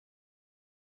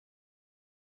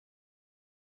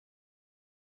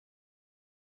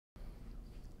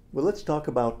Well, let's talk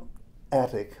about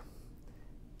Attic.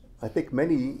 I think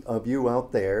many of you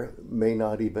out there may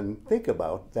not even think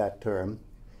about that term.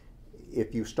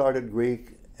 If you started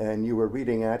Greek and you were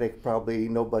reading Attic, probably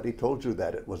nobody told you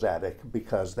that it was Attic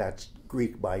because that's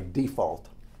Greek by default.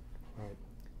 Right.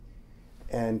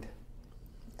 And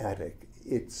Attic,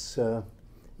 it's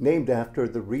named after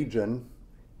the region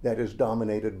that is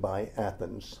dominated by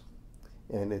Athens.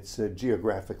 And it's a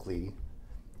geographically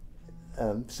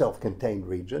self-contained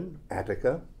region,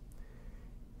 Attica.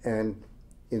 And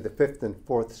in the 5th and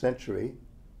 4th century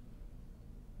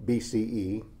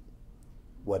BCE,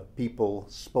 what people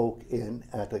spoke in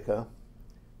Attica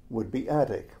would be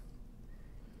Attic.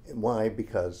 And why?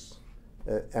 Because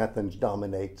Athens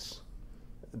dominates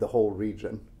the whole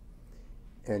region.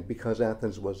 And because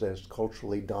Athens was as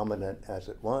culturally dominant as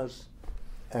it was,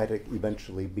 Attic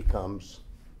eventually becomes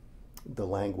the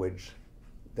language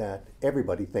that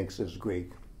everybody thinks is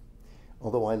Greek.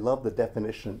 Although I love the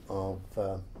definition of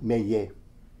Meillet,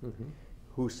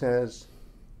 who says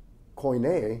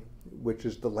Koine, which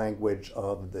is the language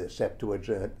of the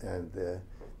Septuagint and the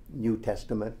New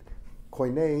Testament,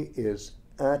 Koine is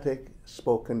Attic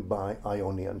spoken by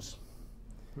Ionians.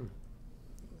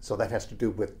 So that has to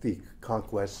do with the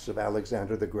conquests of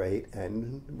Alexander the Great,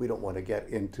 and we don't want to get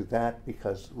into that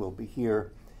because we'll be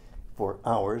here for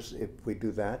hours if we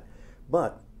do that.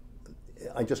 But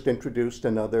I just introduced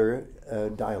another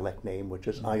dialect name, which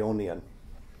is Ionian.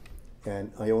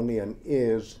 And Ionian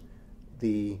is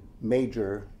the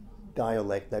major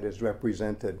dialect that is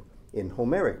represented in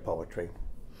Homeric poetry.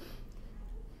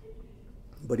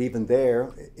 But even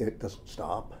there, it doesn't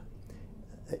stop.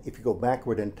 If you go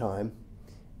backward in time,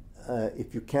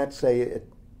 if you can't say it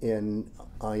in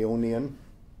Ionian,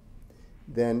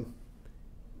 then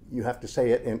you have to say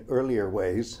it in earlier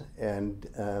ways, and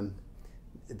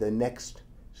the next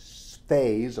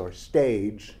phase or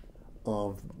stage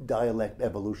of dialect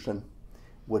evolution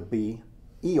would be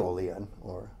Aeolian,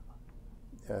 or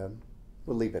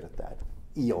we'll leave it at that,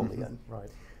 Aeolian. Right.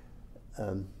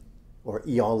 Or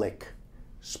Aeolic,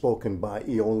 spoken by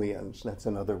Aeolians. That's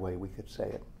another way we could say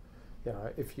it. Yeah,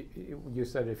 if you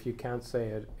said if you can't say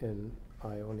it in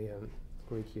Ionian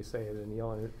Greek, you say it in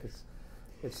Aeolian.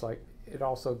 It's like it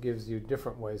also gives you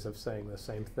different ways of saying the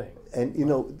same thing. And you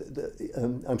know,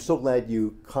 I'm so glad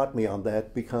you caught me on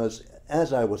that, because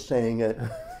as I was saying it,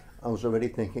 I was already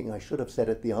thinking I should have said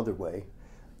it the other way.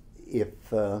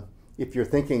 If you're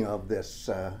thinking of this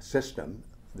system,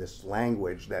 this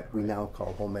language that we now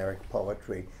call Homeric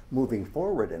poetry, moving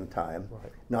forward in time,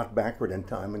 right, not backward in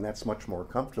time, and that's much more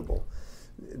comfortable,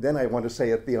 then I want to say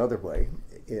it the other way,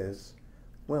 is,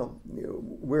 well,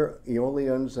 we're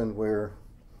Aeolians and we're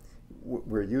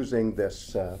using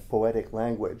this poetic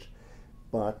language,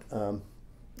 but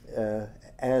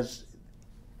as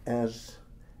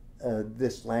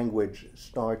this language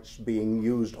starts being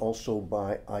used also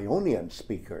by Ionian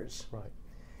speakers, right,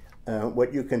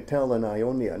 what you can tell in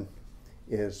Ionian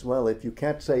is, well, if you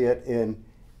can't say it in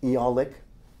Aeolic,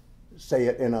 say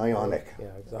it in Ionic. Yeah,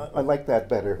 exactly. I like that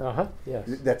better. Yes.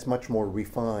 That's much more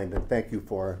refined, and thank you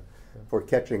for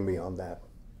catching me on that.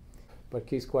 But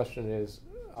Keith's question is,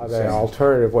 are there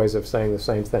alternative ways of saying the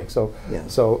same thing? So, Yeah.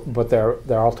 But they're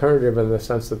alternative in the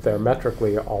sense that they're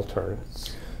metrically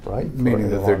alternates, right? Meaning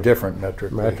that they're different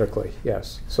metrically. Metrically,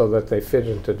 yes, so that they fit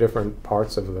into different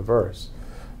parts of the verse.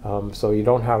 So you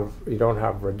don't have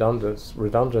redundance,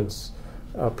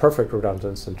 perfect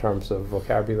redundance in terms of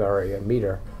vocabulary and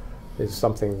meter is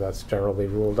something that's generally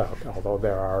ruled out. Although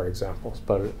there are examples,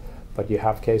 but you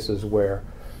have cases where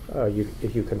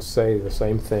if you can say the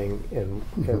same thing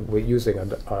using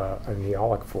an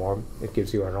Aeolic form, it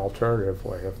gives you an alternative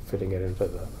way of fitting it into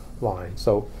the line.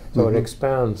 So it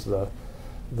expands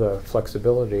the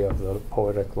flexibility of the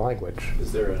poetic language.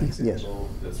 Is there an example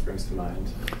that springs to mind?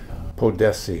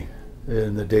 Podesi,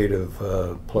 in the dative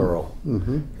plural.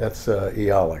 That's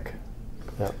Aeolic.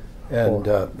 Yeah. And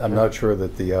I'm not sure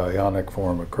that the Ionic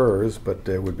form occurs, but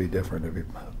it would be different. It would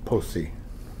be posi.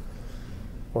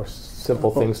 Or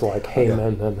simple things like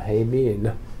Haman and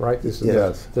Hamin, right? This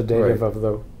is the dative of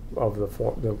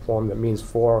the form that means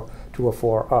for to or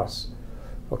for us.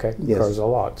 Okay, occurs a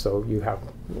lot. So you have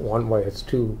one way it's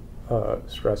two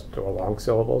stressed or long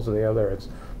syllables, and the other it's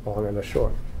long and a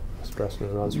short, a stressed and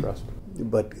an unstressed.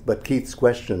 But Keith's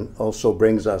question also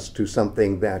brings us to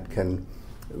something that can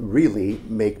really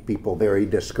make people very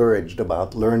discouraged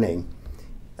about learning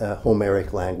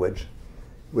Homeric language,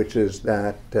 which is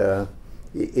that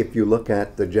if you look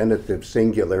at the genitive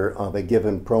singular of a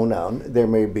given pronoun, there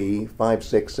may be 5,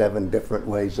 6, 7 different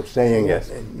ways of saying Yes,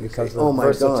 it. And you because say, the oh my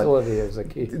versatility God, is a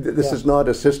key. this Yeah. is not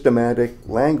a systematic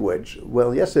language.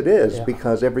 Well, yes, it is, Yeah.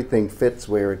 because everything fits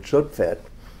where it should fit.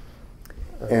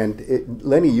 And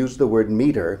Lenny used the word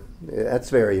meter. That's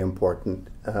very important,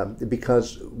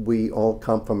 because we all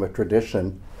come from a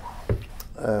tradition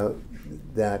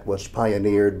that was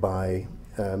pioneered by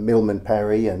Milman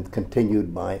Parry and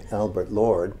continued by Albert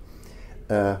Lord.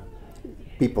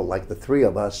 People like the three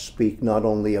of us speak not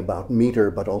only about meter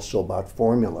but also about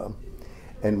formula.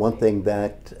 And one thing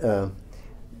that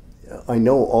I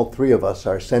know all three of us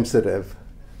are sensitive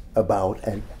about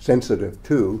and sensitive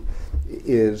to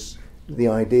is the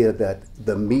idea that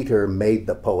the meter made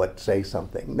the poet say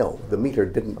something. No, the meter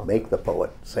didn't make the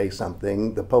poet say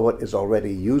something. The poet is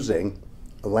already using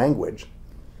a language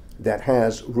that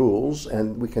has rules,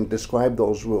 and we can describe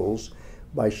those rules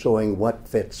by showing what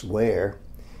fits where.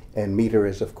 And meter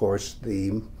is, of course,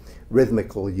 the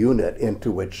rhythmical unit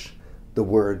into which the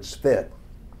words fit.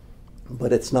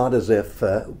 But it's not as if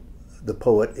the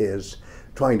poet is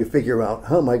trying to figure out,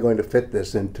 how am I going to fit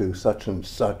this into such and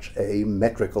such a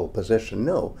metrical position?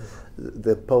 No,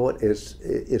 the poet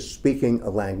is speaking a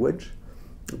language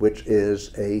which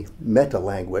is a meta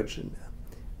language.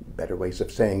 Better ways of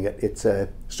saying it, it's a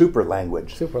super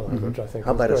language. Super language, I think.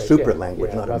 How about great. a super Yeah.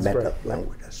 language, Yeah, not a that's meta great.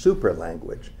 language, a super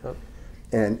language. Yep.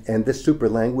 And this super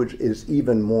language is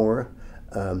even more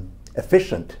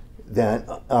efficient than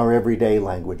our everyday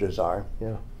languages are.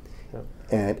 Yeah. Yeah.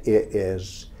 And it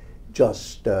is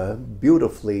just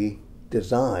beautifully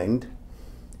designed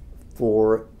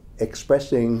for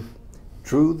expressing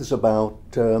truths about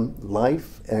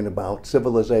life and about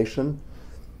civilization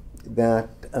that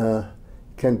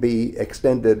can be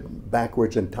extended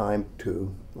backwards in time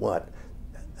to what,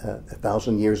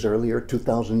 1,000 years earlier,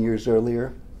 2,000 years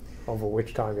earlier. Over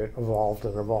which time it evolved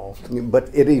and evolved. But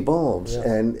it evolves, Yes.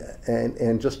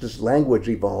 and just as language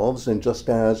evolves, and just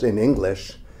as in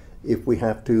English, if we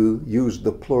have to use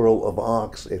the plural of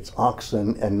ox, it's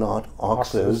oxen and not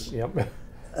oxes. Yep.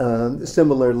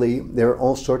 Similarly, there are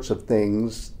all sorts of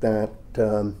things that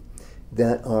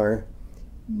that are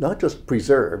not just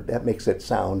preserved. That makes it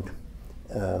sound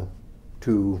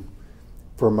too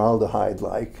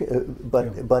formaldehyde-like,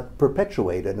 but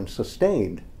perpetuated and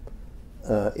sustained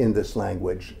in this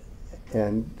language,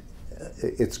 and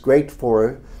it's great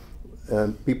for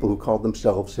people who call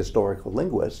themselves historical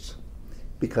linguists,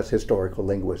 because historical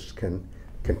linguists can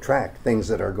track things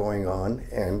that are going on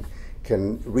and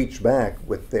can reach back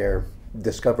with their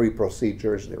discovery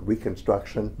procedures, their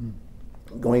reconstruction,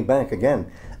 going back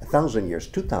again 1,000 years,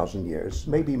 2,000 years,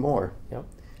 maybe more. Yep.